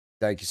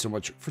Thank you so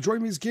much for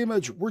joining me as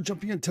GameEdged. We're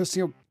jumping in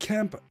testing out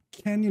Camp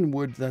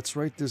Canyonwood. That's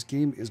right, this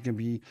game is going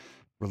to be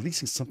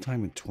releasing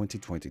sometime in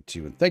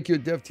 2022. And thank you,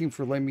 dev team,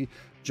 for letting me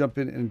jump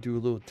in and do a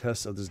little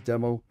test of this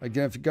demo.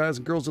 Again, if you guys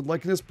and girls are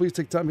liking this, please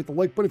take time to hit the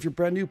like button. If you're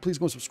brand new, please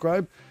go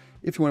subscribe.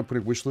 If you want to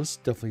put a wish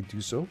list, definitely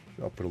do so.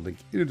 I'll put a link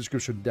in the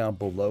description down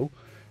below.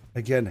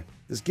 Again,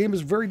 this game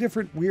is very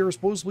different. We are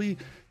supposedly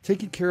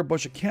taking care of a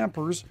bunch of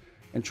campers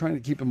and trying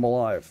to keep them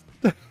alive.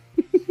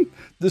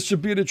 This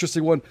should be an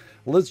interesting one.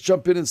 Let's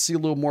jump in and see a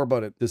little more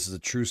about it. This is a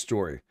true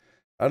story.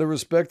 Out of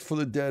respect for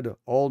the dead,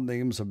 all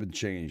names have been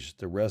changed.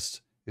 The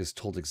rest is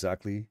told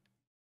exactly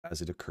as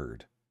it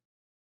occurred.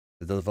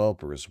 The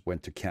developers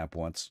went to camp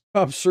once.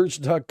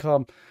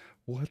 Jobsearch.com.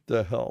 What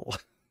the hell?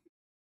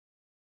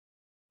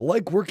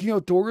 Like working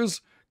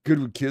outdoors? Good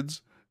with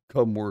kids?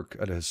 Come work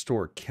at a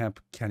historic Camp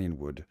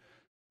Canyonwood.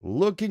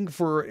 Looking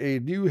for a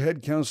new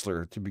head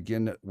counselor to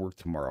begin work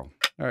tomorrow.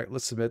 All right,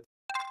 let's submit.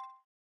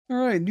 All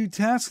right, new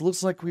task.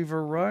 Looks like we've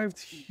arrived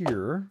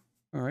here.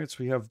 All right, so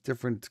we have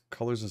different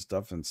colors and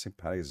stuff, and St.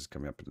 Patty's is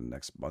coming up in the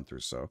next month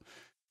or so.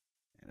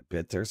 In a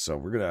bit there, so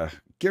we're going to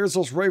get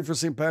ourselves ready for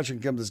St. Patrick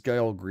and get this guy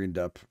all greened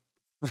up.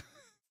 I'm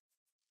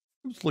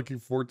just looking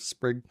forward to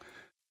spring.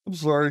 I'm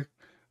sorry.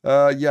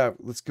 Yeah,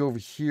 let's go over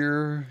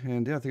here.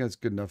 And yeah, I think that's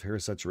good enough hair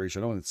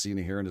saturation. I don't want to see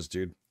any hair in this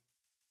dude.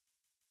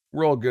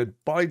 We're all good.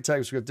 Body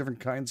types, we have different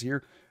kinds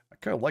here. I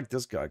kind of like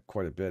this guy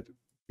quite a bit.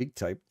 Beak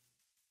type.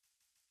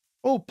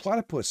 Oh,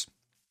 platypus.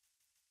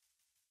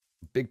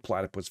 Big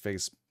platypus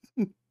face.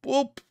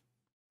 Whoop.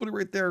 Put it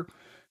right there.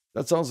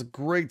 That sounds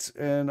great.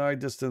 And eye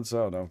distance, I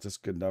don't know.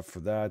 Just good enough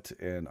for that.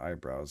 And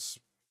eyebrows.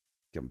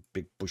 Give him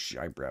big bushy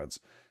eyebrows.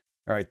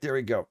 All right, there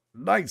we go.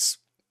 Nice.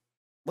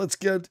 Let's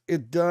get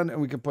it done. And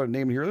we can put a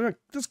name here.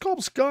 Just call him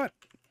Scott.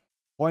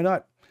 Why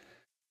not?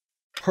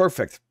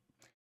 Perfect.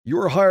 You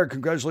are hired.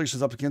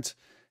 Congratulations, applicant.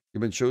 You've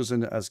been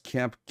chosen as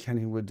Camp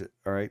Canyonwood.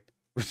 All right.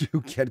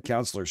 New head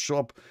counselor. Show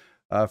up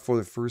for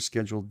the first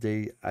scheduled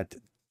day at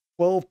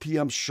 12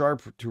 p.m.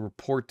 sharp to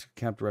report to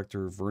Camp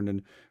Director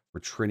Vernon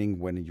for training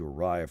when you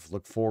arrive.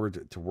 Look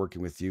forward to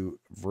working with you,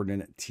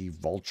 Vernon T.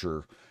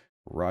 Vulture.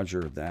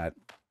 Roger that.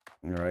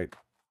 All right.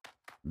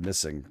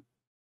 Missing.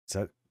 Is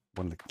that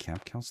one of the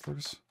camp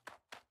counselors?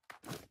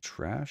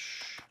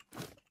 Trash.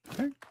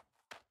 Okay.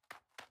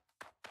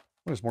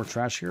 There's more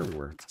trash here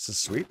everywhere. This is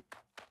sweet.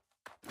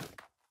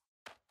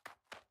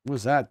 What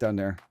was that down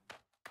there?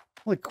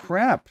 Holy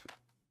crap.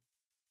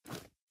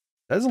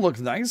 That doesn't look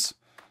nice.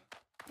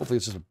 Hopefully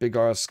it's just a big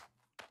ass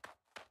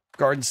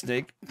garden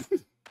snake.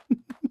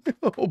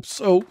 I hope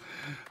so.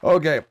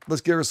 Okay,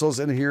 let's get ourselves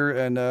in here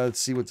and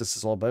see what this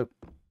is all about.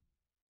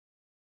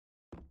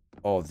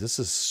 Oh, this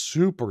is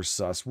super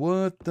sus.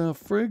 What the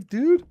frick,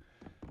 dude?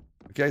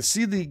 Okay, I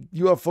see the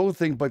UFO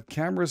thing, but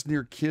cameras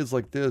near kids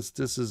like this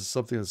is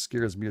something that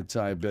scares me a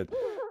tiny bit.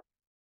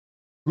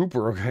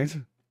 Hooper, okay? Is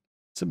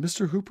it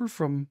Mr. Hooper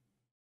from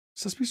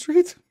Sesame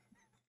Street?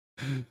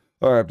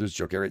 All right, I'm just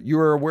joking. Right? You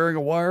are wearing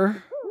a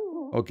wire?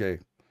 Okay.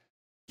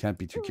 Can't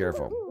be too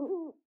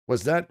careful.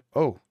 What's that?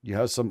 Oh, you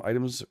have some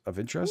items of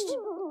interest?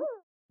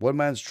 One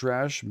man's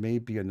trash may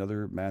be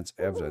another man's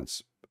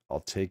evidence. I'll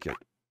take it.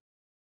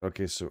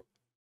 Okay, so...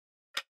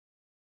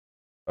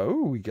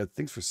 Oh, we got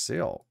things for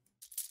sale.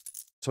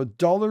 So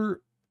 $1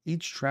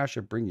 each trash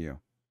I bring you.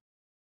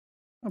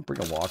 I'll bring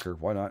a locker.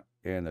 Why not?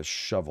 And a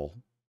shovel.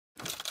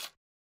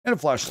 And a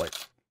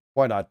flashlight.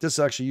 Why not? This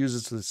actually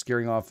uses for the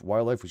scaring off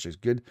wildlife, which is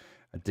good.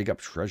 And dig up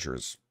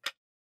treasures.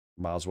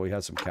 Might as well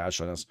have some cash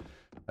on us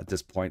at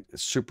this point.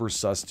 It's super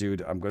sus,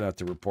 dude. I'm going to have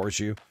to report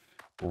you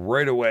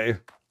right away.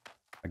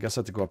 I guess I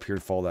have to go up here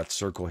and follow that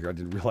circle here. I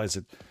didn't realize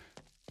it.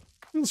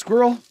 Little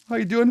squirrel, how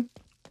you doing?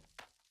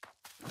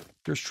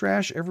 There's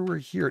trash everywhere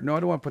here. No, I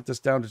don't want to put this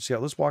down to see how.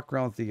 Let's walk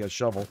around with the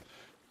shovel.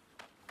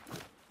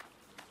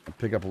 And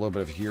pick up a little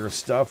bit of here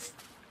stuff.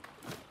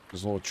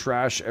 There's a little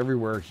trash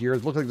everywhere here.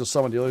 It looks like there's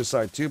some on the other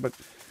side too, but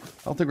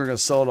I don't think we're going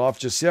to sell it off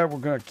just yet. We're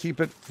going to keep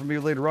it for me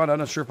later on. I'm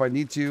not sure if I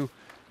need to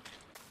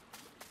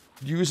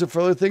use it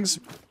for other things.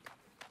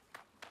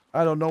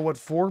 I don't know what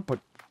for, but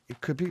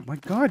it could be. My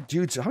God,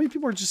 dude. How many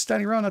people are just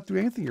standing around not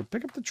doing anything here?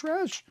 Pick up the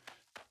trash.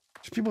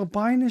 There's people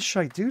buying this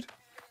shit, dude.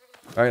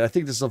 All right, I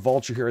think this is a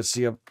vulture here. I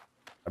see him.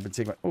 I've been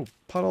taking my... Oh,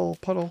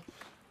 puddle.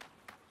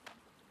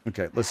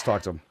 Okay, let's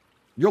talk to him.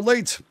 You're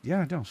late. Yeah,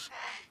 I know.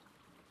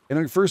 And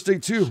on your first day,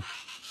 too.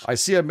 I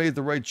see I made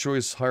the right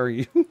choice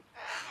hiring you.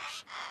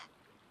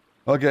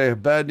 Okay,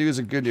 bad news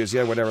and good news.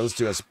 Yeah, whatever. Let's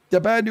do this. The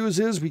bad news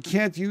is we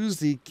can't use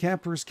the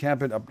campers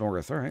camping up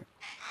north. All right.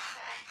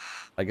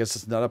 I guess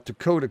it's not up to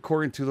code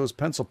according to those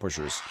pencil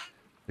pushers.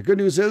 The good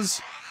news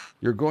is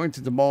you're going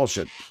to demolish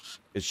it.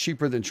 It's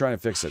cheaper than trying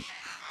to fix it.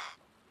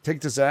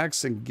 Take this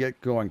axe and get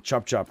going.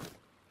 Chop, chop.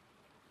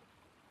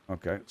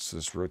 Okay, so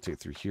let's rotate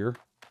through here.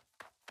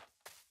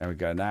 And we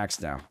got an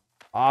axe now.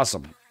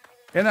 Awesome.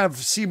 And I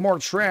see more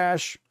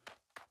trash.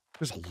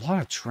 There's a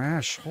lot of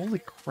trash. Holy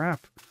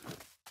crap.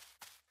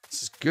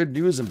 This is good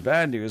news and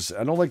bad news.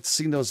 I don't like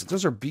seeing those.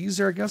 Those are bees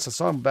there, I guess. I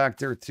saw them back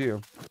there,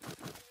 too.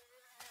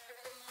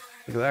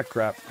 Look at that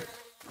crap.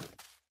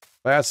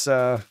 That's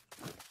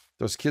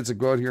those kids that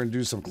go out here and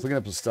do some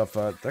cleanup and stuff,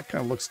 that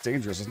kind of looks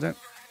dangerous, doesn't it?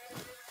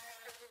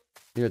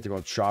 You have to go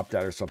and chop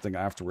that or something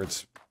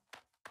afterwards.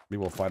 Maybe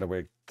we'll find a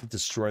way to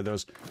destroy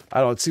those. I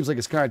don't know. It seems like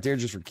it's kind of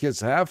dangerous for kids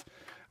to have.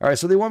 All right,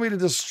 so they want me to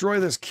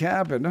destroy this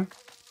cabin. Not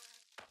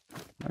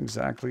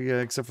exactly,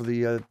 except for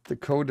the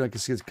code. I can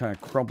see it's kind of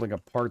crumbling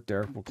apart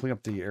there. We'll clean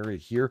up the area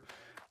here.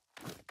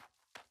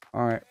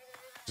 All right,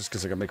 just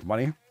because I can make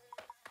money.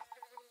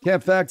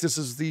 Camp fact, this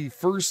is the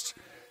first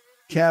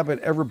cabin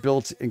ever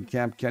built in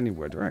Camp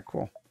Canyonwood. All right,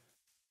 cool.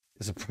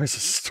 It's a price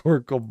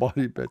historical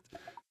body bit.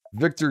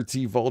 Victor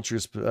T. Vulture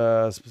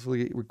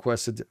specifically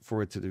requested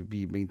for it to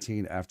be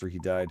maintained after he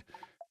died.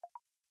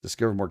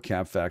 Discover more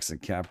camp facts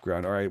and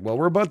campground. All right, well,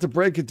 we're about to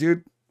break it,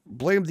 dude.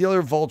 Blame the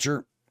other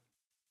vulture.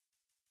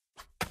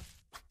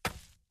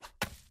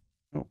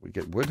 Oh, we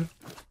get wood.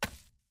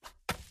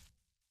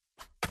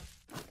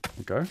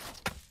 Okay.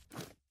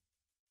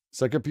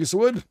 Second piece of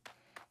wood.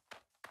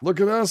 Look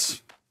at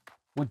us.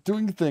 We're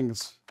doing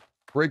things.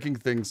 Breaking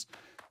things.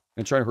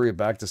 And try to hurry it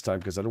back this time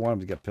because I don't want him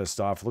to get pissed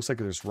off. It looks like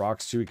there's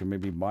rocks too. You can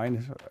maybe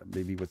mine,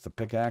 maybe with the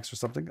pickaxe or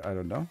something. I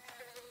don't know.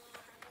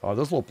 Oh,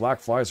 those little black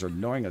flies are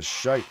annoying as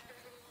shite.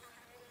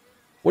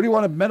 What do you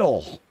want of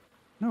metal?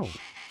 No.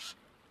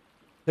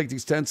 Take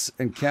these tents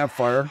and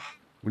campfire.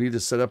 We need to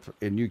set up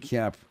a new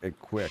camp and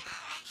quick.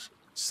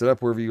 Set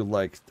up wherever you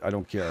like. I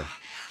don't care.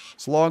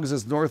 As long as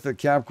it's north of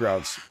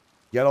campgrounds.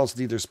 You also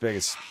need their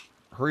space.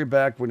 Hurry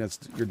back when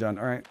you're done.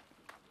 All right.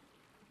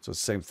 So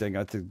same thing. I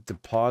have to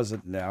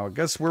deposit now. I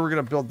guess where we're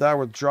going to build that,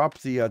 we'll drop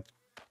the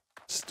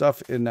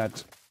stuff in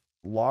that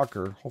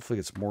locker. Hopefully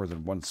it's more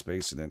than one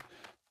space in it.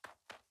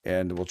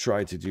 And we'll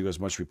try to do as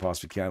much as we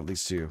possibly can, at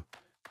least to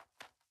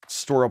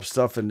store up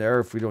stuff in there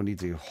if we don't need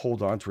to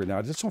hold on to it now.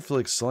 I just don't feel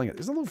like selling it.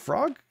 Is that a little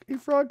frog? Hey,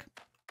 frog?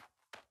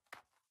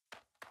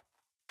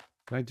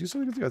 Can I do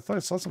something with you? I thought I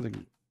saw something.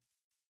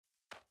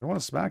 I don't want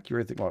to smack you or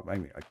anything. Well, I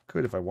mean, I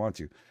could if I want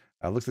to.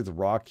 I looked at the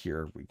rock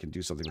here. We can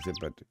do something with it,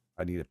 but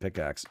I need a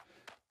pickaxe.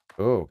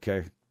 Oh,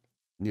 okay.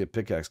 Need a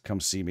pickaxe. Come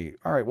see me.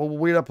 All right. Well, we'll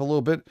wait up a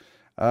little bit.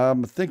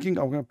 I'm thinking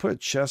I'm going to put a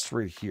chest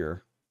right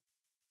here.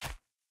 That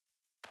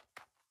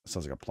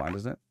sounds like a plan,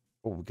 doesn't it?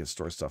 Oh, we can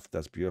store stuff.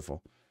 That's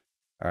beautiful.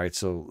 All right.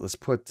 So let's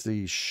put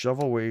the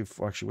shovel away.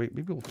 Actually, wait.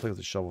 Maybe we'll play with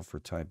the shovel for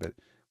a time, but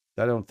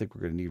that I don't think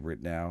we're going to need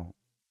right now.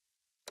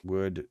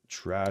 Wood,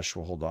 trash.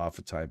 We'll hold off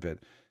a tiny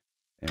bit,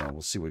 and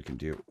we'll see what we can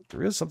do.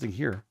 There is something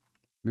here.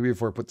 Maybe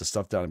before I put the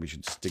stuff down, we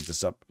should just dig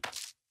this up.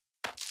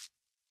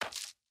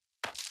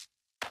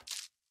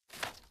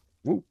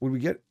 Whoa, what do we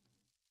get?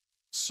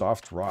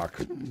 Soft rock.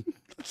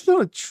 That's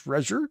not a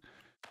treasure.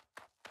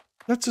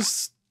 That's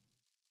just...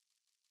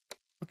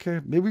 Okay,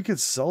 maybe we could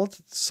sell it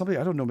to somebody.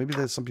 I don't know. Maybe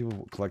there's some people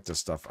will collect this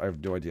stuff. I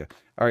have no idea.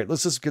 All right,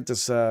 let's just get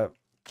this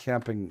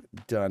camping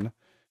done.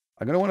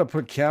 I'm going to want to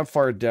put a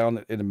campfire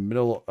down in the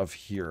middle of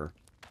here.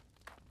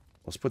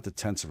 Let's put the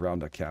tents around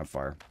that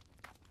campfire.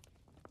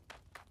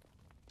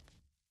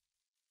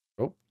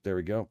 Oh, there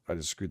we go. I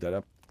just screwed that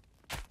up.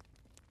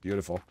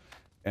 Beautiful.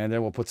 And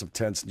then we'll put some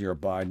tents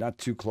nearby. Not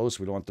too close.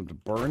 We don't want them to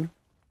burn.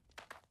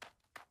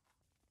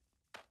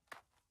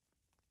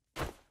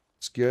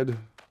 It's good.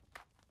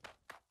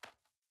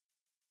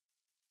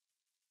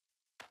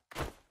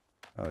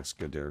 That looks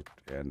good there.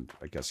 And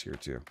I guess here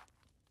too.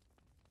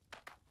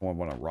 I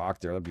want a rock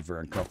there. That'd be very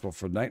uncomfortable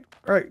for the night.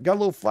 All right. Got a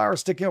little flower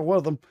sticking out one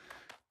of them.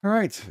 All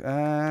right.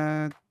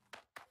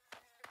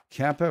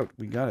 Camp out.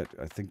 We got it.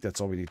 I think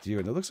that's all we need to do.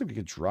 And it looks like we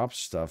could drop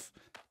stuff.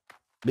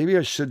 Maybe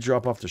I should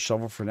drop off the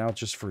shovel for now,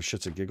 just for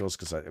shits and giggles,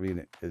 because I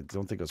mean, I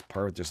don't think it was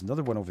part of it. There's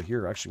another one over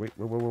here. Actually,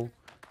 wait, whoa.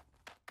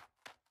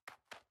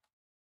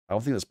 I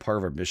don't think that's part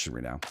of our mission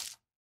right now.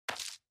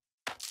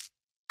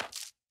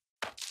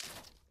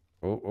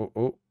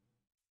 Oh.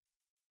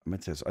 I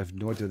meant to. I have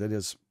no idea what that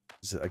is.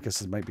 I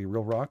guess it might be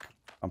real rock.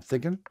 I'm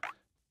thinking.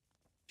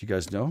 If you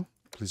guys know,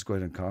 please go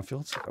ahead and comment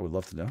fields. I would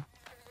love to know.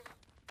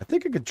 I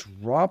think I could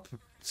drop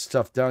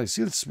stuff down. You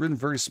see, it's written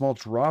very small.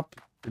 Drop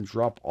and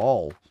drop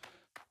all.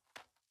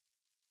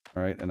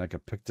 All right, and I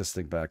could pick this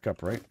thing back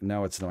up, right?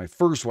 Now it's my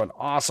first one.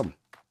 Awesome.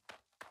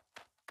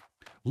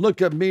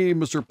 Look at me,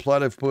 Mr.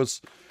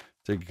 Platypus.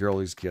 Taking care of all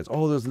these kids.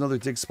 Oh, there's another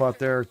dig spot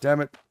there. Damn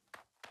it.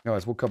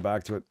 Anyways, we'll come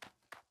back to it.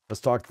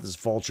 Let's talk to this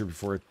vulture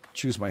before I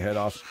chews my head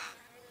off.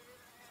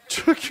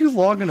 Took you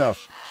long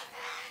enough.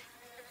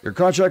 Your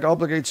contract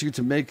obligates you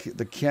to make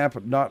the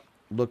camp not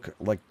look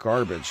like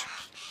garbage.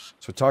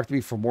 So talk to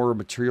me for more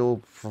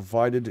material,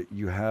 provided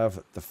you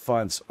have the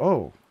funds.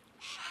 Oh.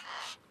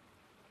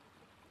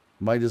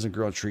 Might doesn't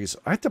grow on trees.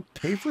 I have to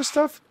pay for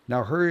stuff?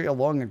 Now hurry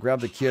along and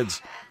grab the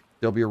kids.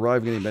 They'll be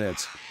arriving any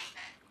minutes.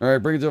 All right,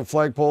 bring it to a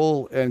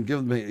flagpole and give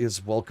him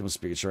his welcome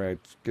speech. All right,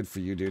 good for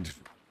you, dude.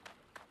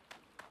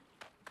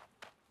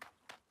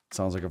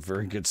 Sounds like a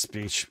very good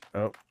speech.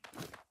 Oh,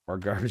 more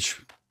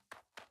garbage.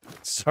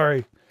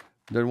 Sorry.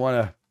 Didn't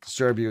want to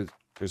disturb you.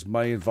 There's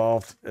money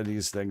involved in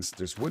these things.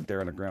 There's wood there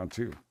on the ground,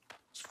 too.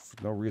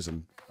 For no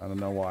reason. I don't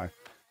know why. I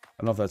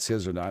don't know if that's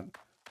his or not.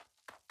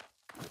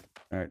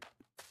 All right.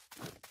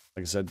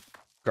 Like I said,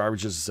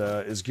 garbage is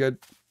good.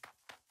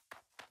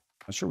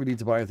 I'm sure we need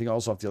to buy anything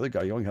else off the other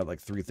guy. He only had like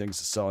 3 things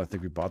to sell. I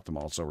think we bought them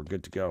all, so we're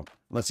good to go.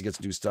 Unless he gets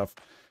new stuff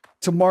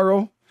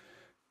tomorrow.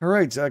 All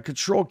right,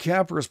 control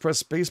campers.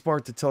 Press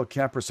spacebar to tell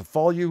campers to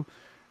follow you,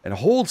 and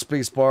hold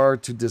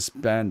spacebar to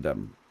disband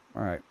them.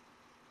 All right.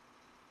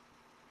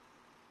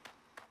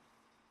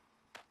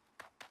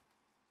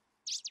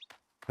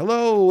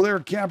 Hello there,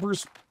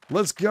 campers.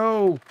 Let's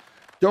go.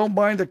 Don't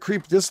mind the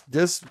creep. This.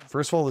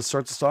 First of all, let's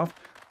start this off.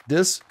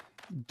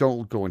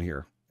 Don't go in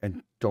here.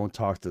 And don't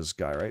talk to this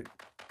guy, right?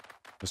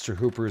 Mr.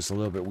 Hooper is a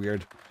little bit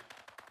weird.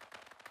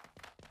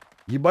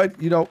 You might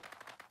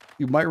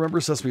remember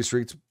Sesame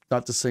Street.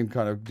 Not the same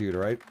kind of dude,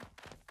 right?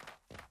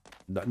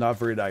 Not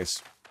very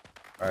nice.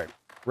 All right.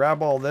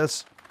 Grab all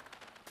this.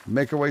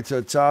 Make our way to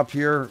the top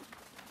here.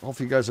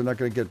 Hopefully you guys are not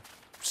going to get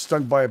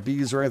stung by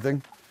bees or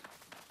anything.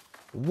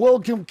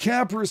 Welcome,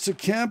 campers, to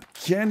Camp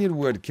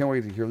Canyonwood. Can't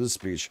wait to hear this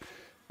speech.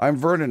 I'm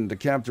Vernon, the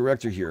camp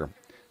director here.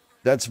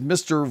 That's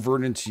Mr.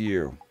 Vernon to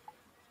you.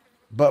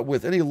 But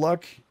with any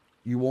luck,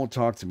 you won't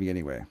talk to me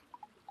anyway.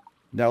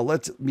 Now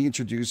let me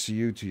introduce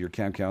you to your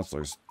camp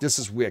counselors. This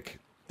is Wick.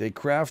 They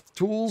craft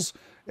tools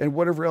and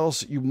whatever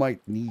else you might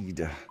need.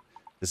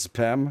 This is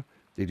Pam.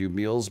 They do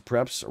meals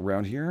preps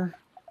around here.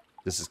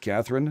 This is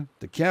Catherine,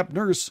 the camp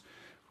nurse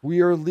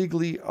we are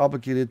legally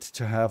obligated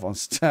to have on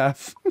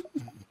staff.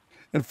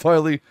 And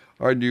finally,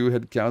 our new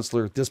head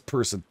counselor, this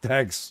person.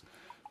 Thanks.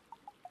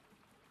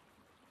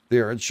 They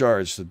are in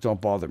charge, so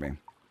don't bother me.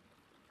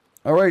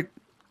 All right,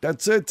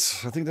 that's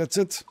it. I think that's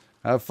it.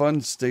 Have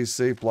fun, stay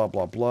safe, blah,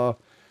 blah, blah.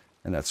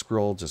 And that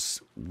squirrel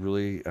just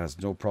really has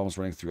no problems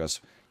running through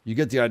us. You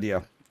get the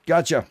idea.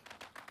 Gotcha.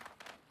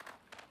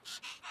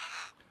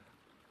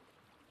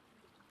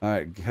 All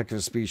right, heck of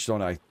a speech,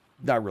 don't I?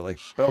 Not really,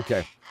 but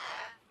okay.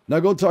 Now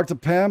go talk to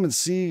Pam and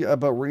see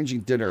about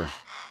arranging dinner.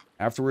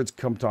 Afterwards,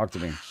 come talk to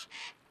me.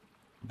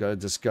 Gotta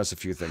discuss a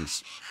few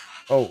things.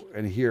 Oh,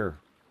 and here,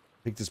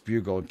 take this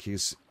bugle in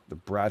case the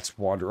brats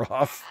wander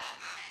off.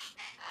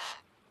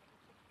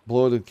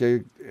 Blow the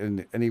gate,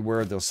 and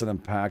anywhere they'll send them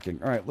packing.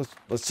 All right,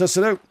 let's test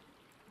it out.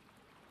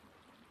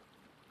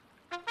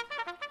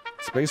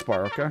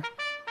 Spacebar, okay.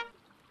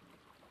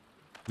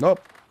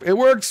 Nope, it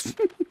works.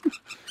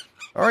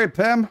 All right,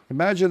 Pam.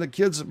 Imagine the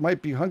kids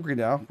might be hungry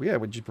now. Yeah,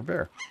 would you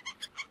prepare?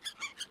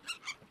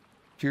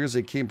 Appears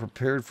they came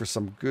prepared for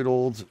some good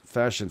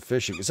old-fashioned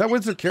fishing. Is that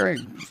what they're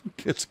carrying?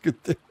 It's a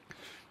good thing.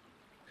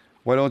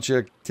 Why don't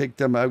you take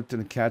them out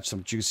and catch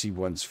some juicy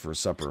ones for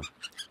supper?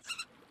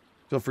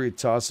 Feel free to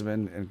toss them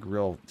in and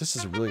grill. This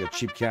is really a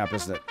cheap camp,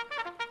 isn't it?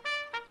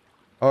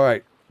 All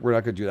right, we're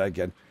not going to do that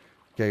again.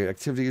 Okay,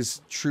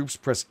 activities. Troops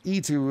press E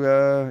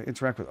to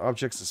interact with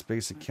objects in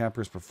space, and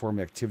campers perform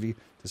the activity.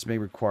 This may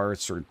require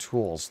certain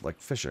tools, like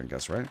fishing, I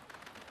guess, right?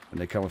 And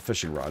they come with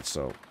fishing rods,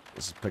 so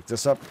let's pick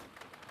this up.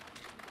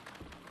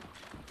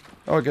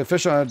 Oh, I got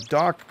fish on a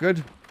dock.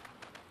 Good.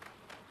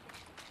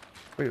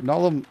 Wait, not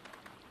all of them.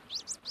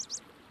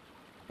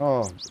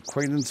 Oh,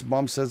 acquaintance.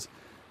 Mom says,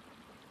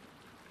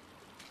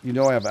 you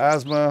know I have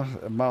asthma,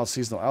 mild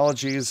seasonal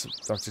allergies.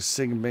 Dr.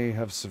 Singh may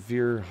have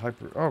severe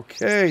hyper...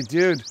 Okay,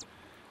 dude.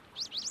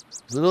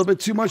 A little bit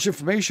too much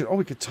information. Oh,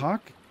 we could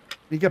talk?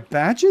 You got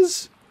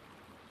badges?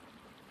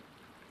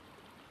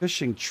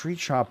 Fishing, tree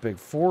chopping,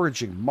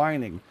 foraging,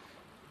 mining,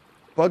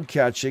 bug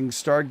catching,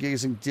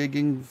 stargazing,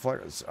 digging.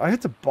 I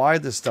have to buy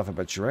this stuff, I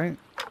bet you, right?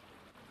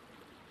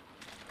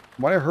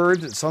 What I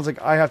heard, it sounds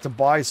like I have to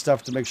buy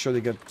stuff to make sure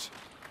they get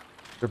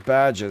their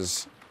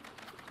badges.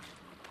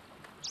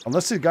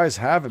 Unless the guys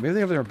have it. Maybe they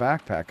have it in their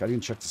backpack. I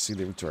didn't check to see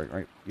the inventory.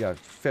 Right? Yeah,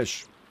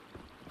 fish.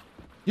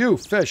 You,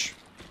 fish.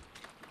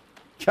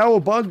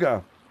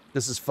 Cowabunga.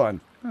 This is fun.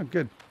 Oh,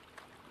 good.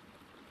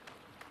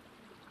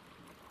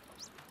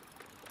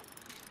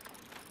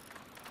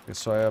 Okay,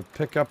 so I have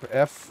pick up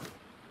F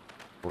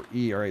or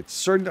E. All right.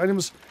 Certain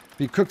items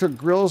be cooked on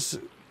grills.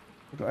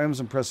 Items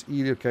and press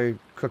E. Okay,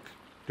 cook.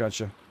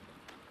 Gotcha.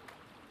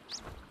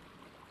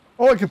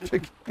 Oh, I can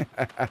pick.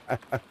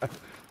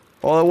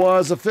 All I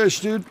want is a fish,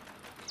 dude.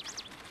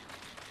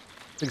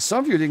 I think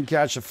some of you didn't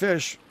catch a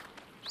fish.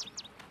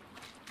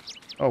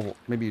 Oh, well,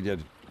 maybe you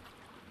did.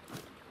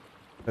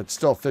 But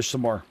still, fish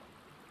some more.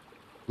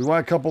 We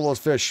want a couple of those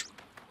fish.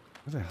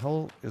 What the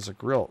hell is a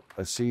grill?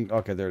 I see.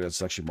 Okay, there it is.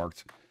 It's actually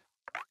marked.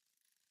 All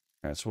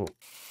right, so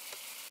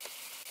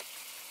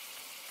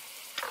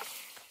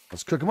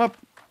let's cook them up.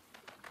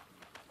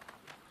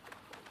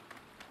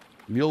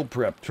 Meal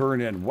prep,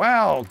 turn in.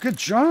 Wow, good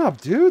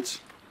job, dudes.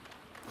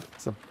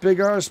 It's a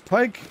big arse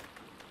pike.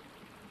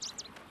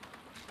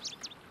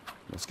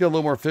 Let's get a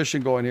little more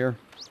fishing going here.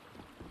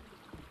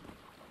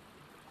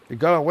 It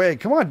got away.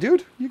 Come on,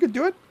 dude. You can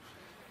do it.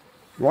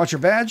 You want your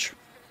badge?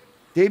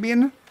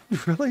 Damien?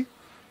 Really?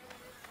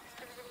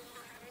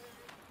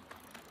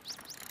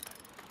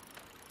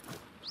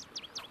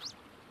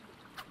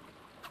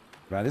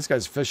 Man, this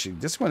guy's fishing.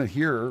 This one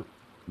here,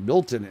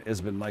 Milton, has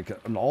been like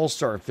an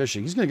all-star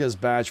fishing. He's going to get his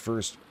badge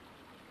first.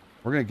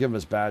 We're going to give him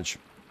his badge.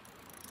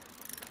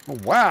 Oh,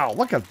 wow,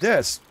 look at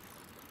this.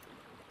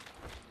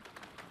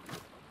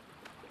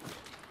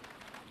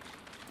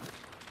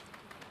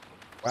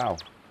 Wow.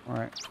 All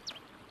right.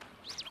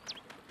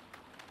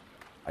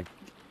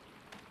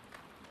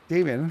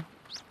 Damien,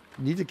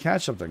 you need to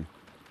catch something.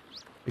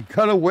 It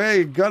got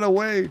away. It got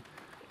away.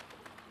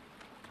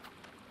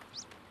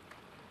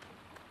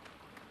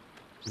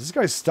 Is this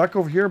guy stuck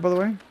over here, by the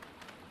way?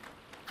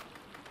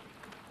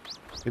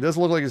 It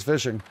doesn't look like he's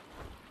fishing.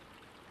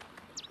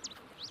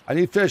 I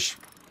need fish.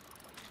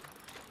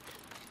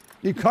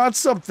 You caught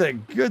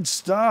something. Good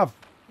stuff.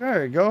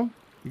 There you go.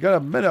 You got a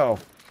minnow.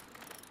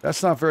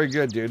 That's not very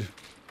good, dude.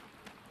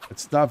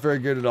 It's not very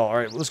good at all. All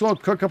right, let's go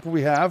and cook up what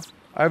we have.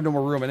 I have no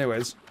more room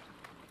anyways.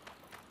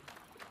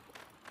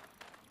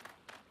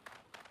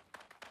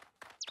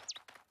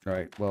 All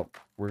right, well,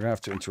 we're going to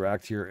have to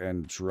interact here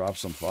and drop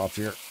some off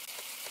here.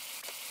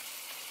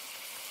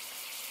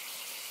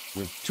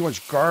 We have too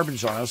much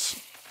garbage on us.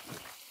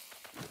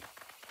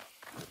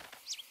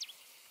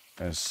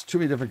 There's too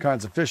many different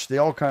kinds of fish. They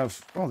all kind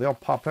of, oh, they all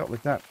pop out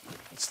like that.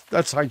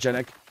 That's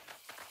hygienic.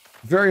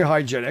 Very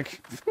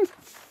hygienic.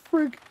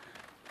 Frig.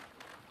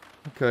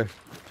 Okay,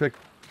 pick.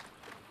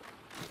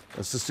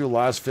 Let's just do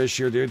last fish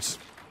here, dudes.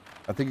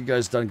 I think you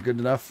guys done good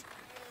enough.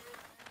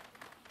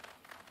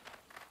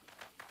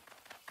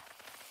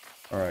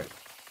 All right.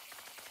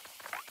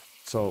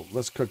 So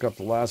let's cook up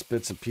the last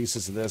bits and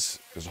pieces of this.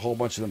 There's a whole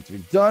bunch of them to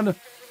be done.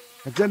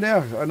 And then, yeah,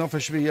 I don't know if I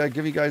should be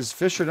giving you guys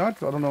fish or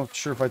not. I don't know,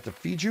 sure if I have to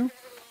feed you.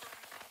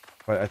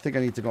 But I think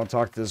I need to go and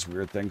talk to this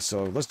weird thing.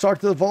 So let's talk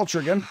to the vulture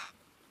again.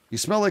 You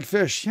smell like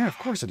fish. Yeah, of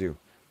course I do.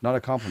 Not a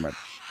compliment.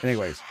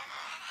 Anyways.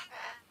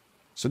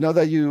 So now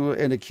that you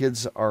and the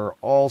kids are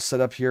all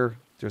set up here,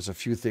 there's a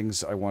few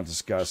things I want to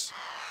discuss.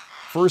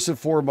 First and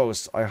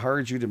foremost, I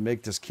hired you to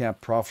make this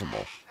camp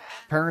profitable.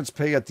 Parents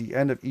pay at the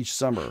end of each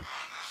summer,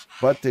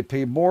 but they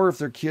pay more if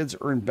their kids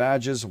earn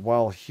badges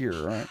while here.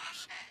 Right?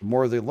 The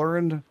more they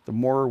learn, the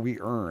more we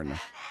earn.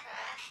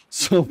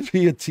 So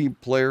be a team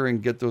player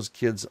and get those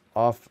kids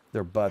off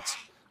their butts.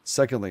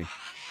 Secondly,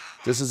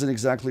 this isn't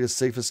exactly the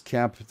safest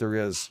camp there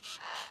is.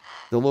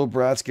 The little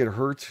brats get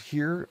hurt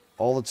here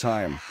all the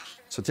time.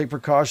 So take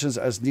precautions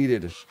as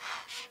needed.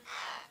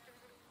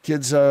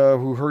 Kids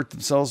who hurt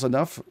themselves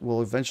enough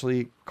will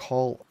eventually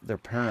call their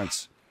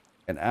parents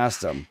and ask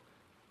them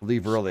to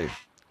leave early.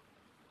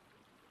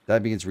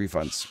 That means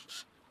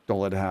refunds. Don't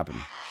let it happen.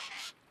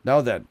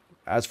 Now then,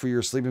 as for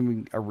your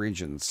sleeping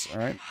arrangements, all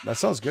right? That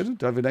sounds good.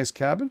 Do I have a nice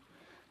cabin?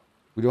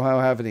 We don't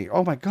have any.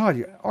 Oh my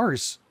God,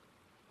 ours.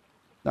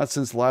 Not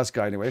since the last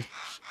guy anyway.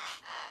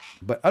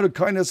 But out of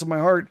kindness of my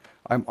heart,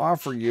 I'm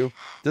offering you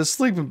this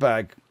sleeping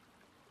bag.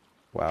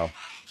 Wow.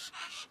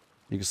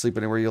 You can sleep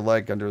anywhere you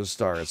like under the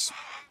stars.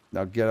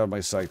 Now get out of my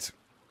sight.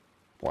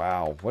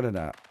 Wow, what an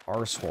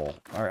arsehole.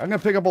 All right, I'm going to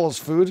pick up all this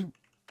food.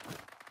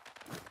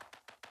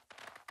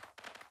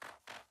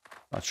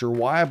 Not sure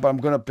why, but I'm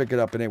going to pick it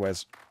up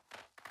anyways.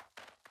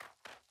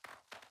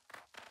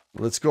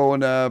 Let's go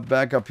and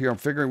back up here. I'm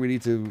figuring we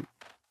need to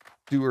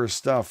do our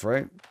stuff,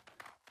 right?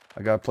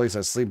 I got to place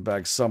that sleeping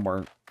bag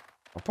somewhere.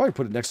 I'll probably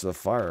put it next to the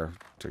fire.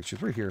 Takes you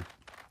right here.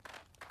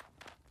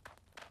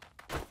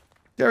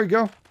 There we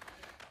go.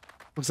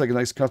 Looks like a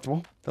nice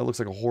comfortable. That looks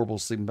like a horrible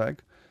sleeping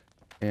bag.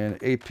 And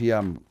 8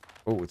 p.m.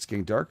 Oh, it's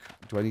getting dark.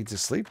 Do I need to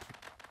sleep?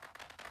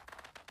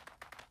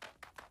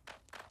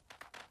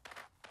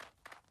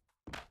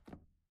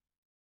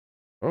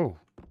 Oh.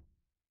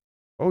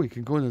 Oh, you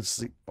can go into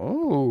sleep.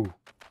 Oh.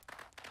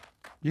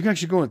 You can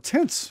actually go in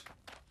tents.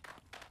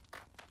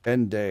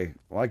 End day.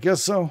 Well, I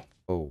guess so.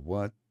 Oh,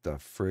 what the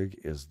frig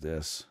is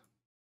this?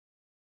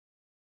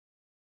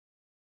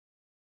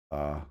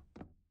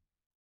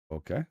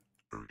 Okay.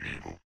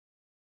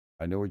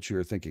 I know what you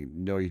were thinking.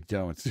 No, you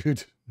don't,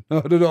 dude.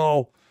 Not at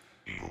all.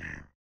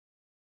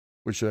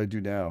 What should I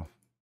do now?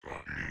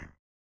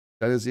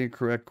 That is the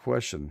incorrect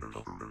question.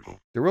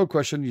 The real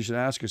question you should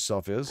ask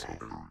yourself is,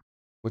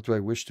 what do I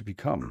wish to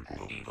become?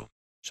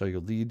 Shall you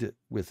lead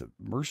with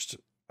immersed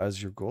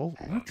as your goal?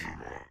 What?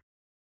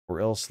 Or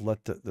else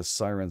let the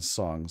siren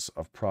songs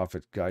of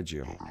prophet guide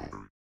you.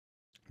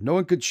 No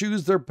one could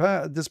choose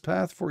this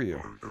path for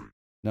you.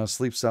 Now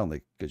sleep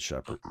soundly, good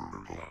shepherd.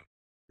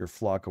 Your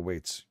flock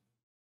awaits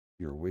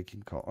your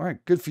waking call. All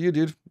right, good for you,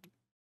 dude.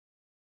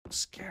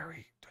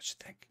 Scary, don't you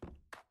think?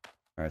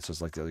 All right, so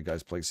it's like the other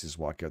guy's place. You just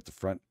walk out the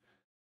front.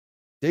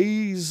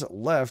 Days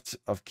left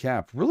of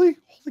camp. Really?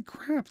 Holy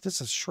crap, this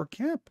is a short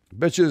camp.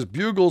 Bet you this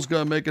bugle's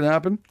gonna make it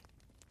happen.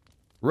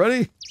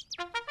 Ready?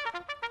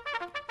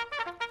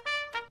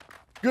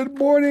 Good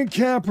morning,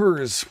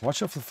 campers.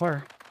 Watch out for the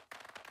fire.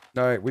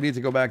 All right, we need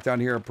to go back down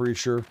here, I'm pretty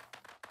sure.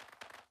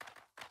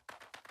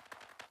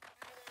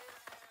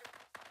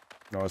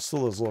 No, it's still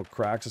those little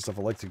cracks and stuff.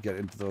 I like to get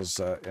into those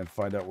and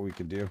find out what we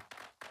can do.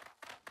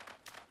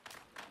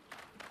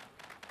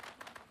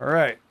 All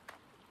right.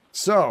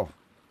 So,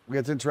 we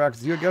have to interact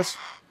with you, I guess.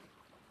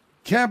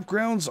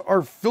 Campgrounds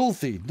are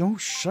filthy. No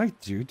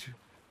shite, dude.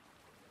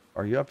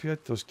 Are you up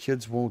yet? Those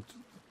kids won't...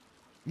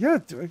 Yeah,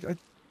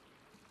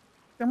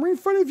 I'm right in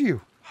front of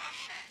you.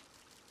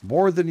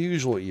 More than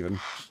usual, even.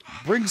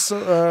 Bring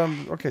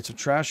some... okay, some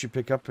trash you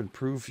pick up and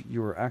prove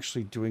you are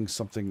actually doing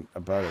something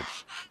about it.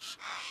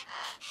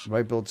 You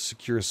might be able to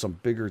secure some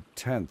bigger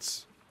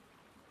tents.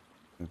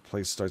 And the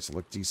place starts to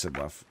look decent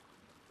enough.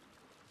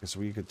 So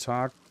we could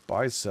talk,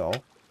 buy, sell.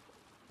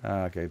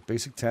 Okay,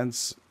 basic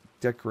tents,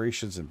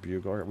 decorations, and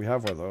bugle. We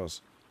have one of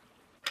those.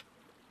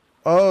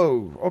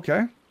 Oh,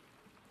 okay.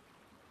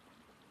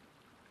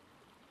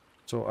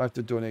 So I have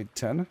to donate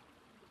 10.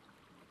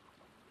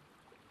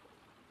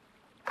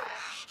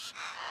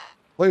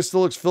 Place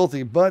still looks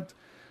filthy, but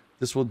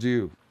this will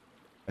do,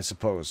 I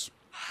suppose.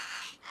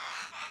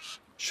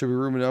 Should be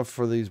room enough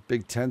for these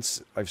big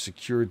tents I've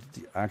secured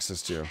the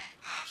access to.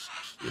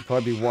 It'd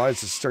probably be wise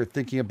to start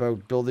thinking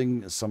about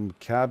building some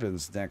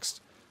cabins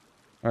next.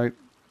 All right.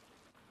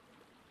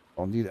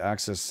 I'll need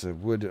access to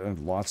wood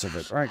and lots of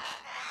it. All right.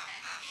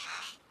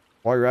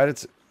 While you're at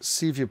it,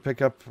 see if you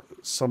pick up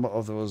some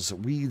of those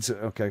weeds,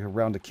 okay,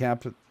 around the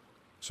camp.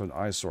 So an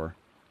eyesore.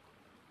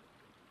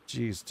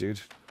 Jeez,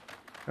 dude.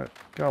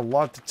 Got a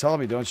lot to tell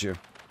me, don't you?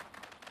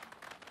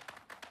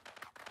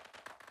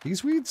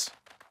 These weeds?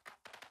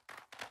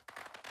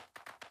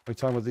 What are you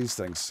talking about these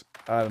things?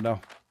 I don't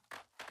know.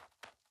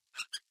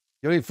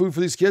 You got any food for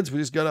these kids? We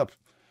just got up.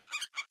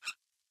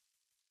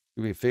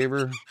 Do me a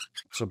favor. I'm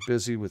so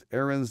busy with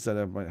errands that I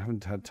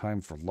haven't had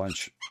time for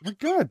lunch. Oh my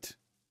God.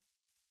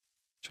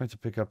 Trying to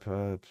pick up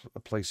a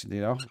place,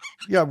 you know?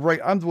 Yeah, right.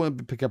 I'm the one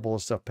to pick up all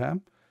this stuff,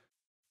 Pam.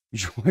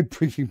 You mind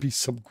bringing me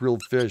some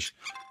grilled fish?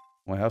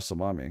 Well, I have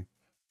some on me.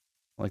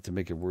 I like to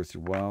make it worth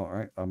your while. All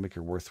right, I'll make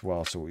it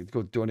worthwhile. So we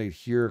go donate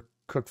here,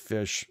 cook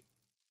fish,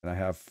 and I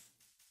have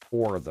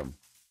 4 of them.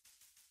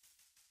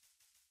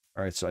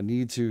 All right, so I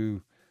need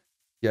to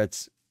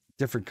get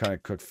different kind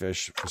of cooked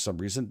fish for some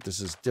reason. This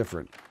is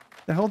different.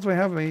 The hell do I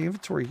have in my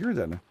inventory here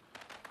then?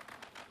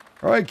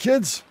 All right,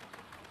 kids.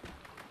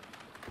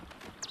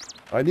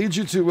 I need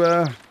you to,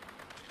 I don't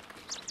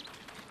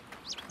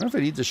know if I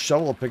need to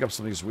shovel to pick up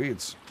some of these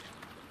weeds.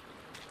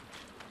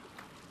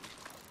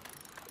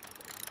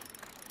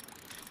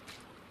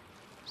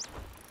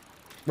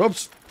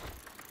 Oops.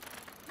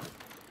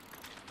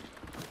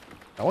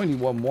 I only need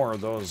 1 more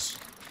of those.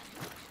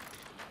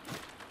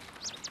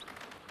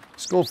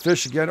 Let's go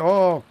fish again.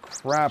 Oh,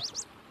 crap.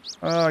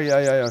 Oh,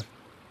 yeah.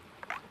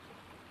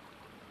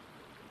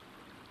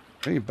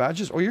 Any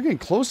badges? Oh, you're getting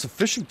close to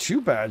fishing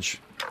 2 badge.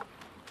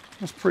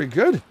 That's pretty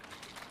good.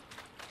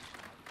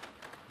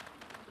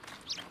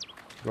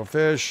 Go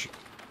fish.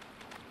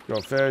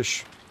 Go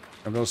fish.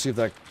 I'm going to see if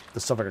the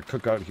stuff I can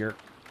cook out here.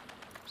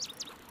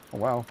 Oh,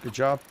 wow. Good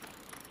job.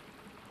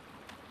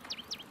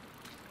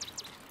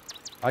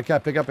 I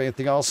can't pick up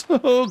anything else.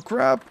 Oh,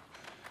 crap.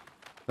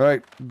 All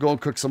right. Go and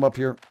cook some up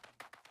here.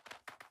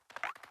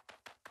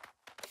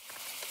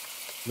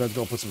 Then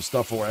go put some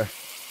stuff away.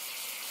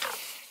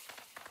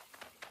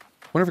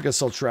 Wonder if I can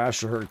sell trash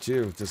to her,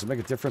 too. Does it make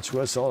a difference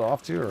who I sell it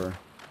off to, or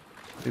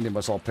I think they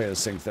must all pay the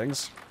same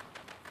things?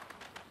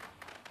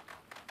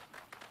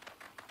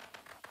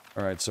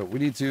 All right, so we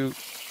need to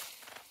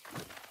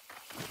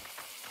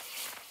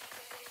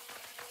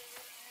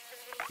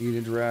eat,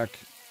 interact.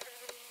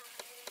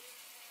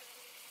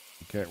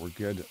 Okay, we're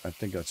good. I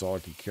think that's all I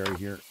can carry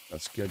here.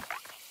 That's good.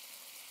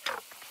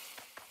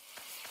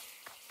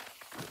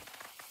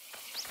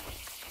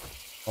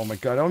 Oh my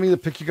God, I don't need to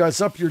pick you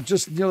guys up. You're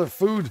just near the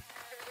food.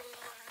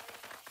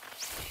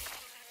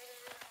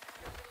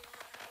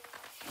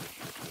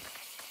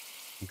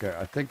 Okay,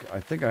 I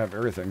think I have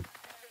everything.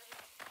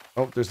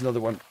 Oh, there's another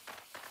one.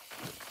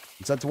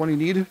 Is that the one you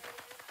need?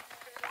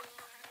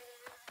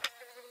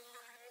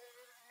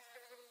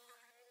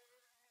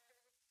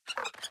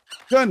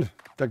 Done.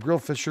 That grill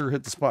fisher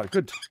hit the spot.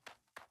 Good.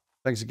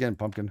 Thanks again,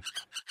 Pumpkin.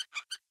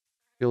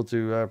 Be able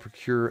to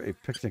procure a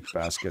picnic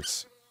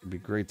baskets. It'd be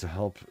great to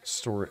help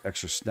store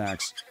extra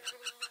snacks.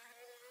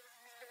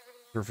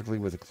 Perfectly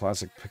with a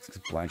classic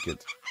picnic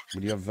blanket.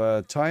 When you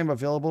have time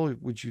available,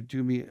 would you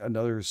do me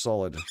another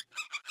solid?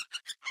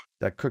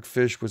 That cooked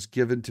fish was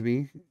given to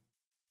me.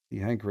 The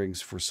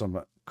hankerings for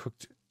some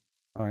cooked...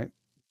 All right.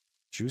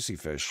 Juicy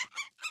fish.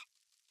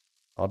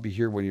 I'll be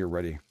here when you're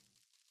ready.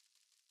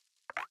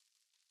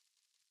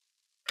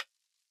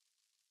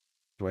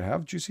 Do I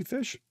have juicy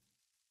fish?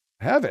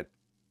 I have it.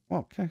 Oh,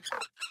 okay.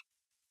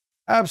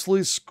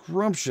 Absolutely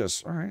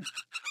scrumptious. All right.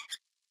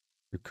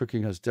 Your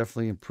cooking has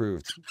definitely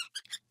improved.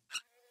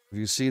 Have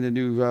you seen the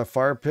new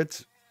fire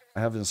pit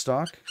I have in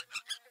stock?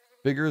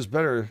 Bigger is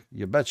better,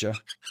 you betcha.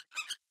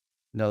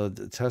 Now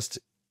to test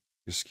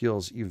your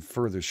skills even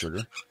further,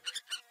 sugar.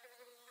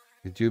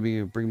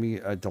 You bring me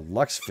a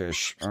deluxe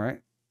fish. All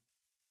right.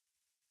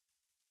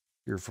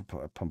 Here for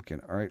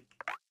pumpkin. All right.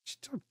 She's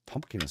doing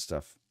pumpkin and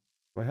stuff.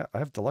 I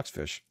have deluxe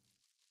fish.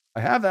 I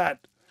have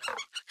that.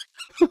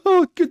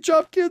 Oh, good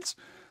job, kids.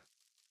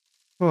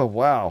 Oh,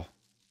 wow.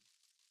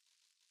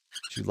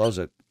 She loves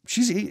it.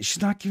 She's eating.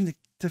 She's not giving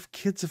the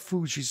kids the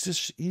food. She's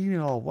just eating it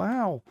all.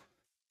 Wow.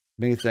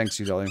 Many thanks,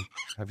 you darling.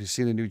 Have you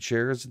seen the new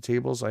chairs and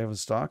tables I have in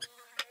stock?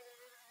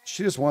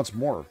 She just wants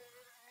more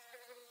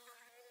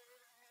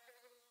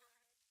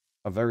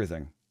of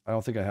everything. I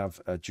don't think I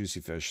have a juicy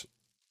fish.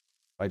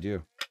 I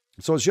do.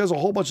 So she has a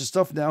whole bunch of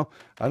stuff now.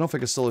 I don't know if I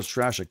can sell her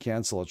trash. I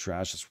can sell her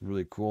trash. It's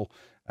really cool.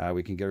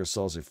 We can get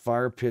ourselves a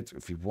fire pit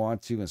if we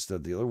want to instead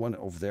of the other one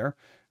over there.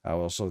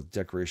 Also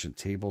decoration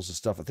tables and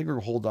stuff. I think we're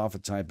going to hold off a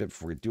tiny bit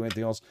before we do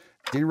anything else.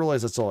 Didn't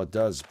realize that's all it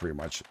does, pretty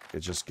much.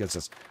 It just gets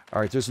us.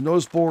 All right, there's a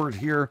notice board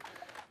here.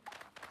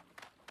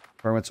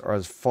 Requirements are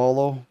as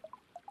follow.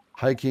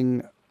 Hike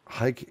in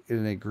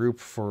a group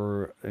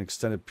for an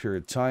extended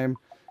period of time.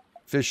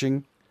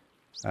 Fishing.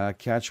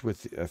 Catch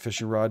with a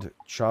fishing rod.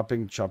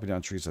 Chopping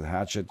down trees with a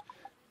hatchet.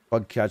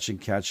 Bug catching,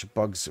 catch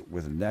bugs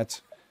with a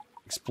net.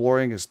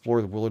 Exploring,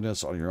 explore the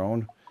wilderness on your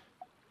own.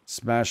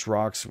 Smash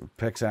rocks with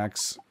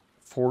pickaxe.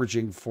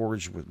 Foraging,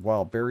 forage with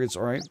wild berries,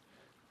 alright.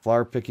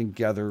 Flower picking,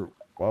 gather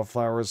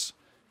wildflowers.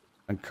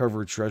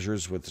 Uncover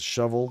treasures with a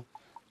shovel.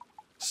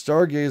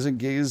 Stargazing,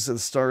 gaze at the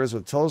stars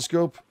with a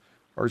telescope.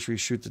 Archery,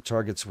 shoot the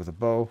targets with a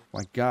bow.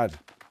 My God.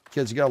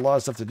 Kids, you got a lot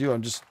of stuff to do.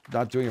 I'm just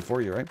not doing it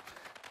for you, right?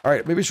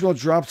 Alright, maybe she's going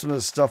to drop some of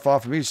this stuff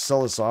off. Maybe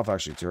sell this off,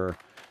 actually, to her.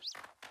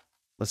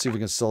 Let's see if we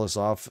can sell this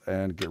off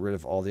and get rid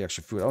of all the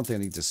extra food. I don't think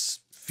I need to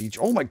feed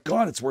you. Oh my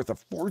God, it's worth a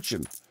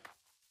fortune.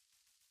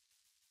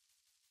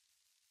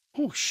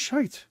 Oh,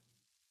 shite.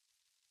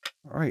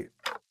 Alright.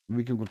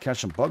 We can go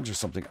catch some bugs or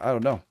something. I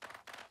don't know.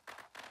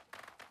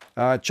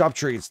 Chop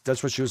trees.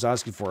 That's what she was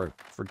asking for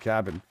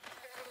cabin.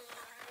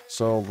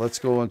 So let's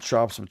go and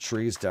chop some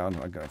trees down.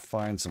 I gotta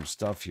find some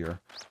stuff here.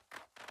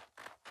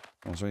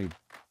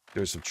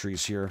 There's some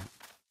trees here.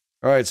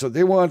 Alright, so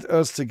they want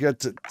us to get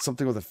to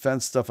something with the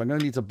fence stuff. I'm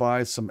gonna need to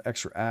buy some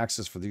extra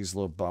axes for these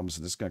little bums,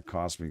 and this is gonna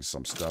cost me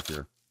some stuff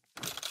here.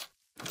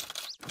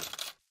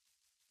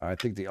 I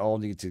think they all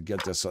need to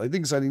get this. So I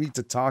think I need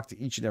to talk to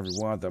each and every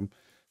one of them.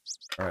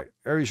 Alright,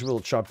 everybody should be able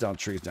to chop down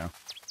trees now.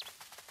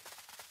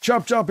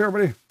 Chop, chop,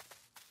 everybody!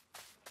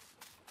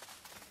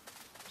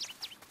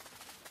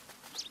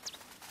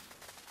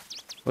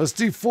 Let's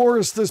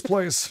deforest this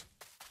place.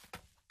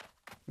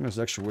 There's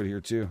extra wood here,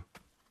 too.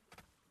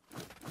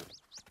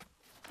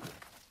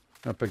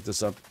 I'll pick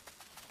this up.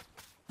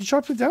 You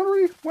chopped it down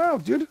already? Wow,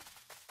 dude.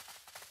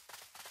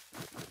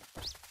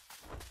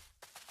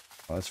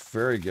 Oh, that's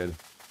very good.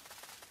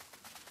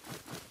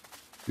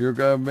 You're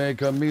gonna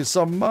make me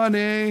some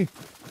money. I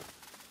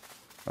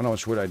don't know how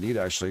much wood I need,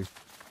 actually.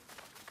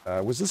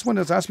 Was this one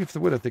that's asking me for the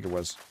wood? I think it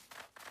was.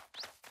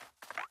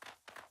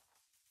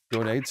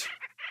 Donate.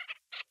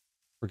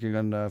 Working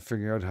on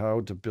figuring out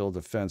how to build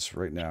a fence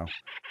right now.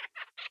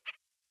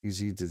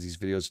 Easy. Does these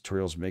videos,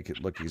 tutorials make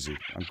it look easy?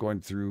 I'm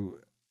going through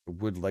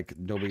wood like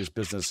nobody's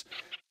business.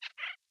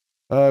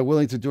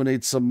 Willing to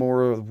donate some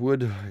more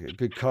wood.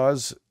 Good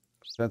cause.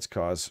 Fence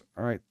cause.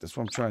 All right, that's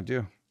what I'm trying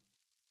to do.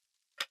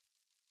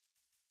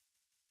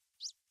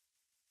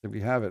 There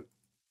we have it.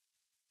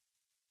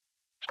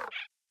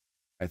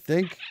 I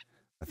think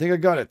I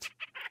got it.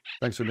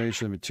 Thanks for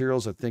donation of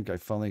materials. I think I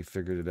finally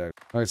figured it out.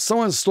 All right,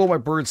 someone stole my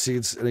bird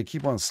seeds, and they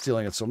keep on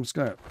stealing it, so I'm just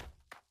gonna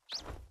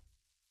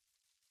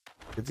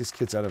get these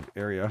kids out of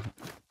area.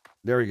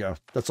 There we go.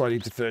 That's all I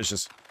need to finish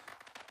this.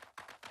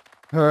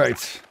 All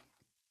right.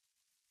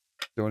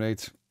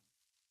 Donate.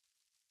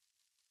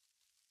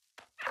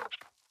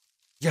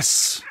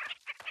 Yes!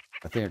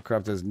 I think I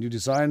crafted a new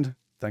design.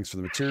 Thanks for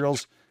the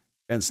materials.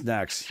 And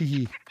snacks. Hee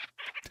hee.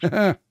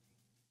 For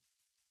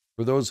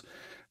those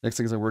next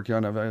things I'm working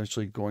on, I'm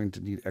actually going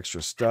to need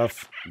extra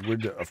stuff.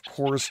 Wood, of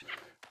course,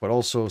 but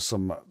also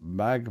some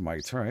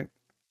magmite. All right.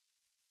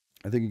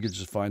 I think you could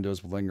just find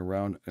those laying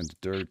around in the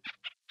dirt.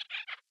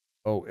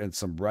 Oh, and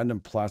some random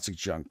plastic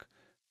junk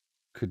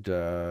could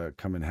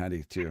come in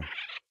handy too.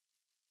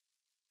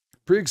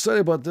 Pretty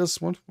excited about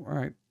this one. All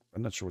right.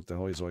 I'm not sure what the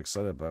hell he's so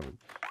excited about. But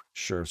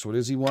sure. So what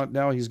does he want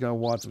now? He's going to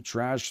want some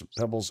trash, some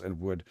pebbles, and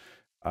wood.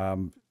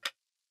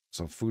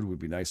 Some food would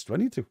be nice. Do I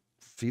need to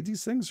feed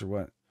these things or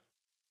what?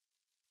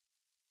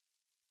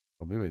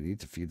 Well, maybe I need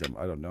to feed them.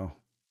 I don't know.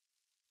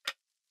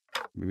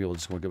 Maybe I'll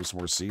just want to give them some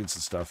more seeds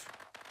and stuff.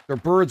 They're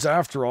birds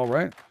after all,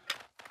 right?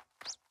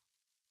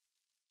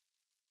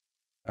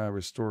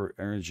 Restore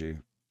energy.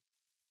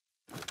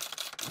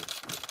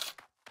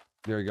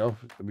 There you go.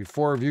 There'll be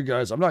 4 of you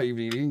guys. I'm not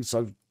even eating,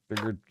 so I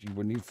figured you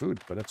would need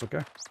food, but that's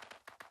okay.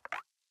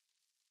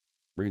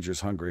 Ranger's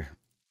hungry.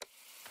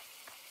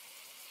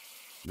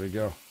 There you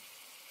go.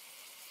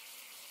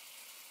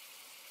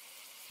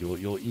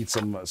 You'll eat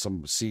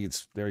some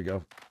seeds. There you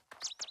go.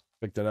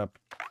 Pick that up.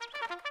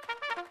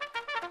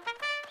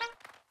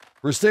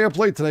 We're staying up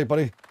late tonight,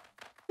 buddy.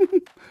 I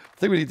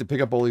think we need to pick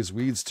up all these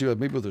weeds too.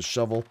 Maybe with a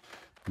shovel.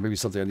 Maybe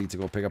something I need to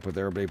go pick up with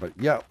everybody. But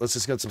yeah, let's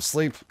just get some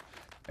sleep.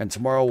 And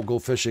tomorrow we'll go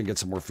fishing and get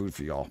some more food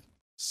for y'all.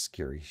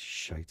 Scary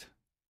shite.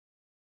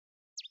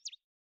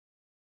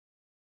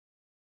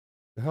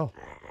 The hell?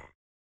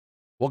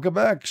 Welcome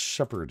back,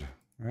 shepherd.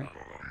 All right.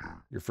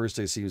 Your first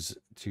day seems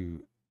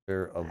to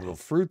bear a little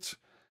fruit,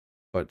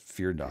 but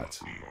fear not.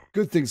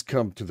 Good things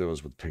come to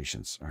those with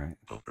patience. All right.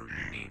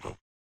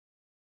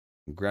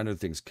 And grander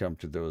things come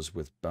to those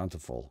with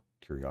bountiful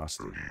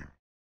curiosity.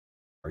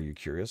 Are you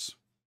curious?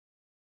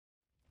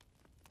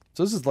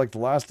 So this is like the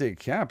last day of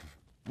camp.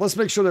 Let's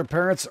make sure their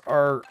parents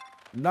are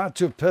not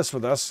too pissed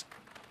with us.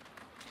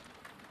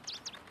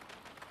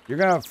 You're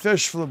going to have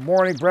fish for the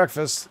morning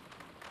breakfast.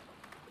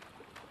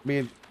 I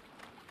mean,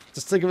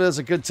 just think of it as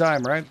a good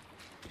time, right?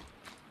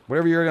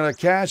 Whatever you're going to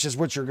catch is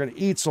what you're going to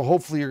eat, so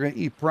hopefully you're going to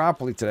eat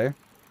properly today.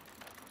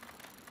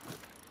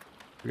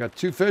 We got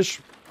 2 fish.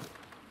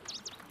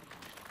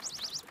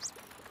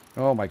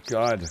 Oh my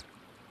God.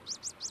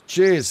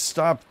 Jeez,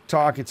 stop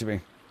talking to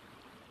me.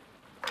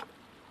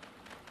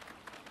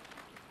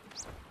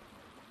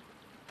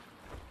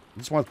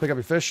 Just want to pick up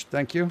your fish.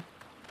 Thank you.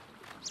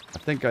 I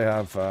think I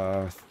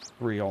have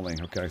 3 only.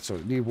 Okay, so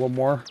need 1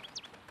 more.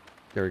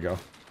 There we go.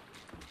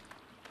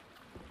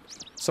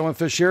 Someone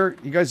fish here.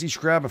 You guys each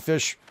grab a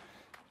fish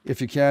if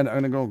you can.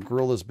 I'm going to go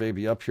grill this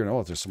baby up here.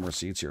 Oh, there's some more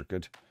seeds here.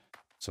 Good.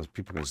 So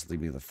people can just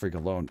leave me the frig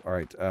alone. All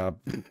right.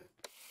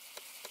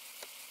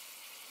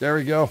 There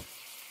we go.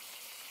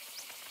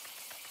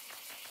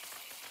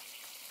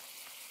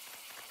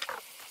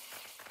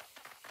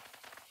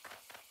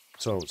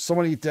 So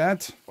someone eat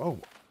that. Oh,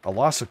 I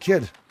lost a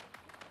kid.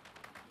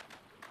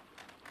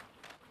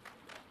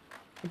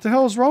 What the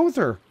hell is wrong with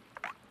her?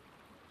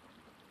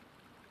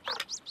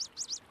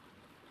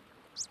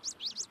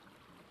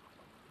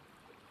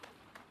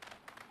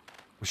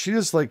 Was she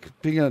just like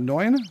being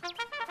annoying?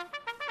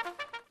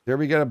 There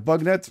we got a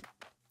bug net.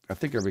 I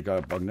think everybody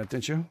got a bug net,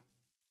 didn't you?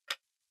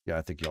 Yeah,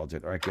 I think you all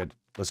did. All right, good.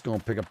 Let's go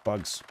and pick up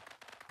bugs.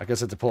 I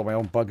guess I have to pull up my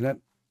own bug net.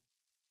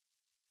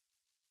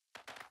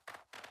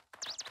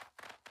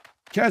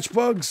 Catch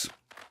bugs.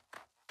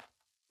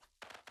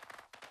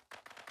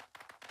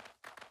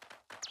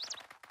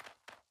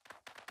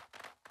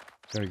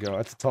 There you go. I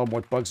have to tell them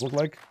what bugs look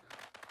like.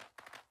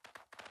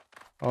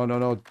 Oh, no,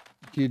 no.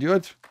 Can you do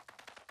it?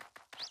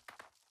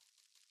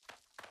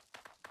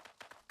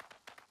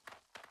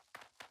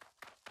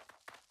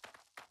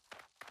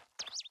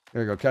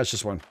 There you go. Catch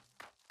this one.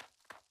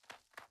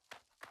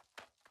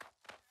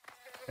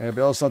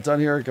 Anybody else not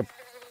done here?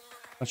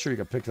 Not sure you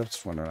can pick up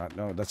this one or not.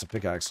 No, that's a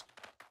pickaxe.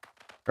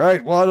 All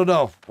right. Well, I don't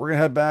know. We're going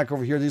to head back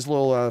over here. These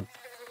little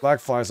black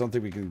flies, I don't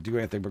think we can do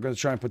anything. We're going to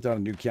try and put down a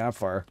new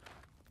campfire.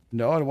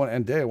 No, I don't want to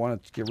end day. I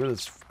want to get rid of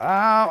this.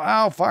 Ow,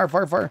 ow, fire,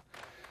 fire, fire.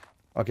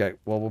 Okay,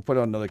 well, we'll put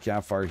on another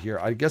campfire here.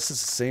 I guess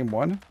it's the same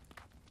one.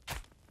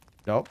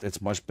 Nope,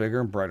 it's much bigger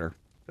and brighter.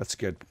 That's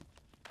good.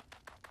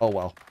 Oh,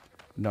 well.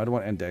 No, I don't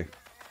want to end day.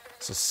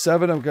 So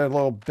 7, I've got a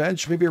little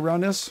bench maybe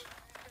around this.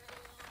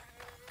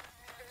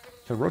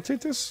 Can I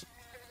rotate this?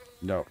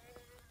 No.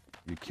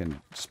 You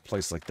can just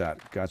place like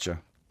that. Gotcha.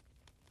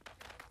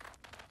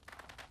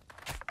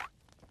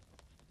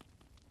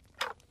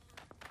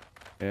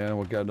 And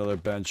we'll get another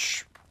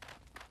bench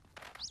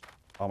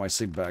on my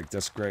sleep bag.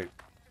 That's great.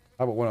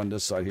 How about one on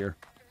this side here?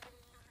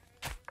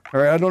 All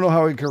right, I don't know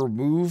how I can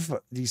remove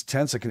these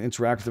tents. I can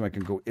interact with them. I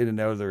can go in and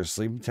out of their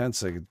sleeping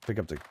tents. I can pick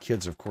up the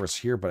kids, of course,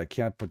 here, but I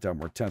can't put down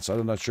more tents. So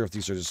I'm not sure if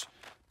these are just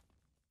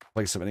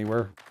place them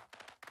anywhere.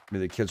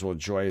 Maybe the kids will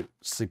enjoy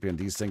sleeping in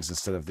these things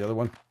instead of the other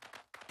one.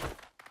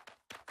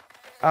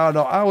 I don't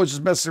know. I was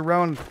just messing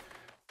around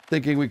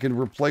thinking we can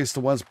replace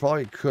the ones.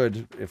 Probably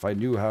could if I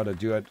knew how to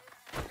do it.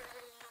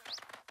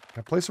 Can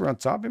I place it around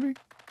top, maybe?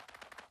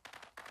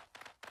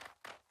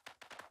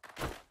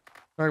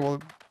 All right,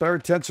 well, better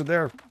tents are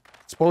there,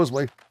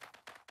 supposedly.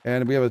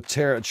 And we have a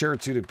chair or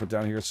two to put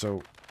down here, so...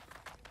 All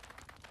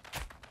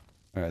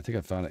right, I think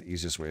I found the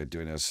easiest way of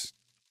doing this.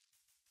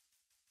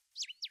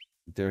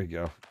 There you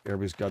go.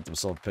 Everybody's got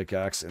themselves a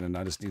pickaxe, and then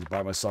I just need to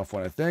buy myself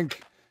one, I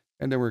think.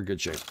 And then we're in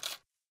good shape.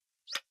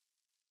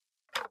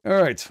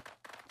 All right,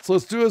 so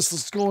let's do this.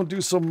 Let's go and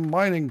do some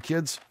mining,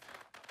 kids.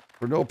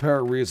 For no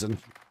apparent reason.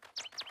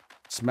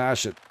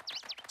 Smash it.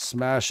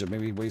 Smash it.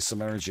 Maybe waste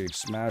some energy.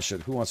 Smash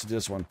it. Who wants to do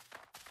this one?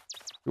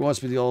 Who wants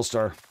to be the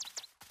all-star?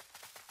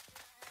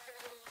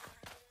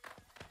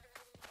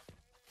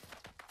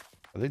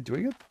 Are they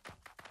doing it?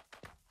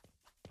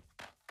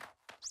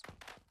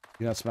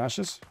 You not smash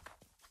this?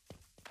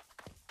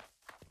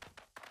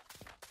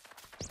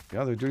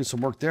 Yeah, they're doing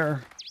some work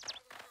there.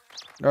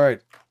 All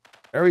right.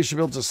 Everybody should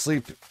be able to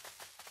sleep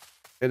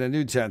in the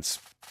new tents.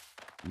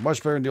 Much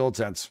better than the old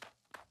tents.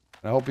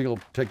 And I hope you'll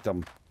pick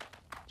them.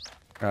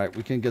 All right,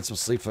 we can get some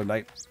sleep for the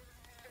night.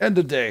 End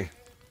of day.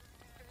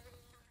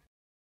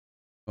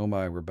 Oh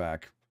my, we're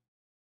back.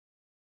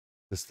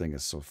 This thing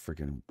is so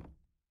freaking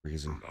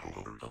crazy.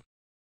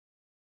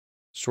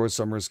 Short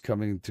summer is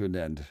coming to an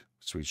end,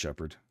 sweet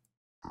shepherd.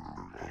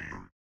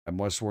 I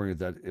must warn you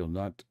that it will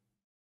not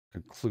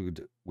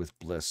conclude with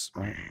bliss.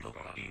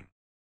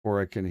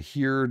 For I can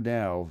hear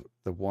now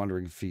the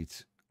wandering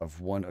feet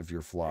of one of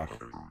your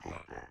flock.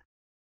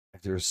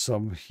 There are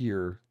some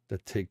here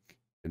that take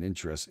an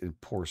interest in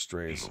poor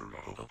strays.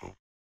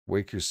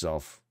 Wake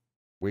yourself.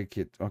 Wake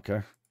it.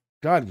 Okay.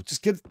 God,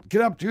 just get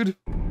up, dude.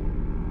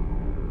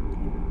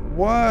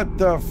 What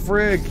the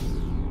frig?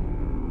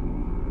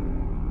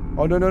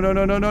 Oh, no, no, no,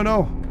 no, no, no,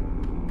 no.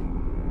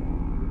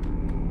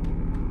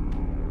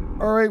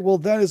 All right, well,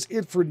 that is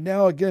it for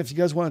now. Again, if you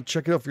guys want to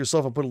check it out for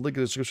yourself, I'll put a link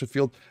in the description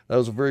field. That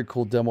was a very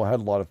cool demo. I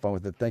had a lot of fun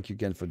with it. Thank you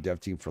again for the dev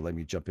team for letting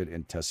me jump in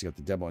and testing out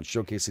the demo and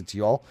showcase it to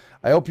y'all.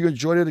 I hope you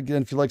enjoyed it.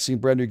 Again, if you like seeing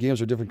brand new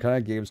games or different kind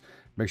of games,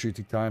 make sure you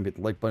take time, hit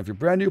the like button. If you're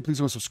brand new, please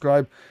want to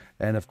subscribe.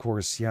 And of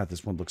course, yeah,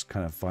 this one looks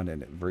kind of fun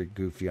and very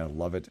goofy. I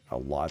love it a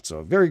lot.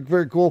 So very,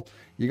 very cool.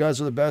 You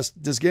guys are the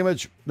best. This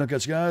GameEdged. I'll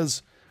catch you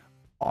guys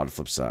on the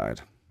flip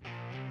side.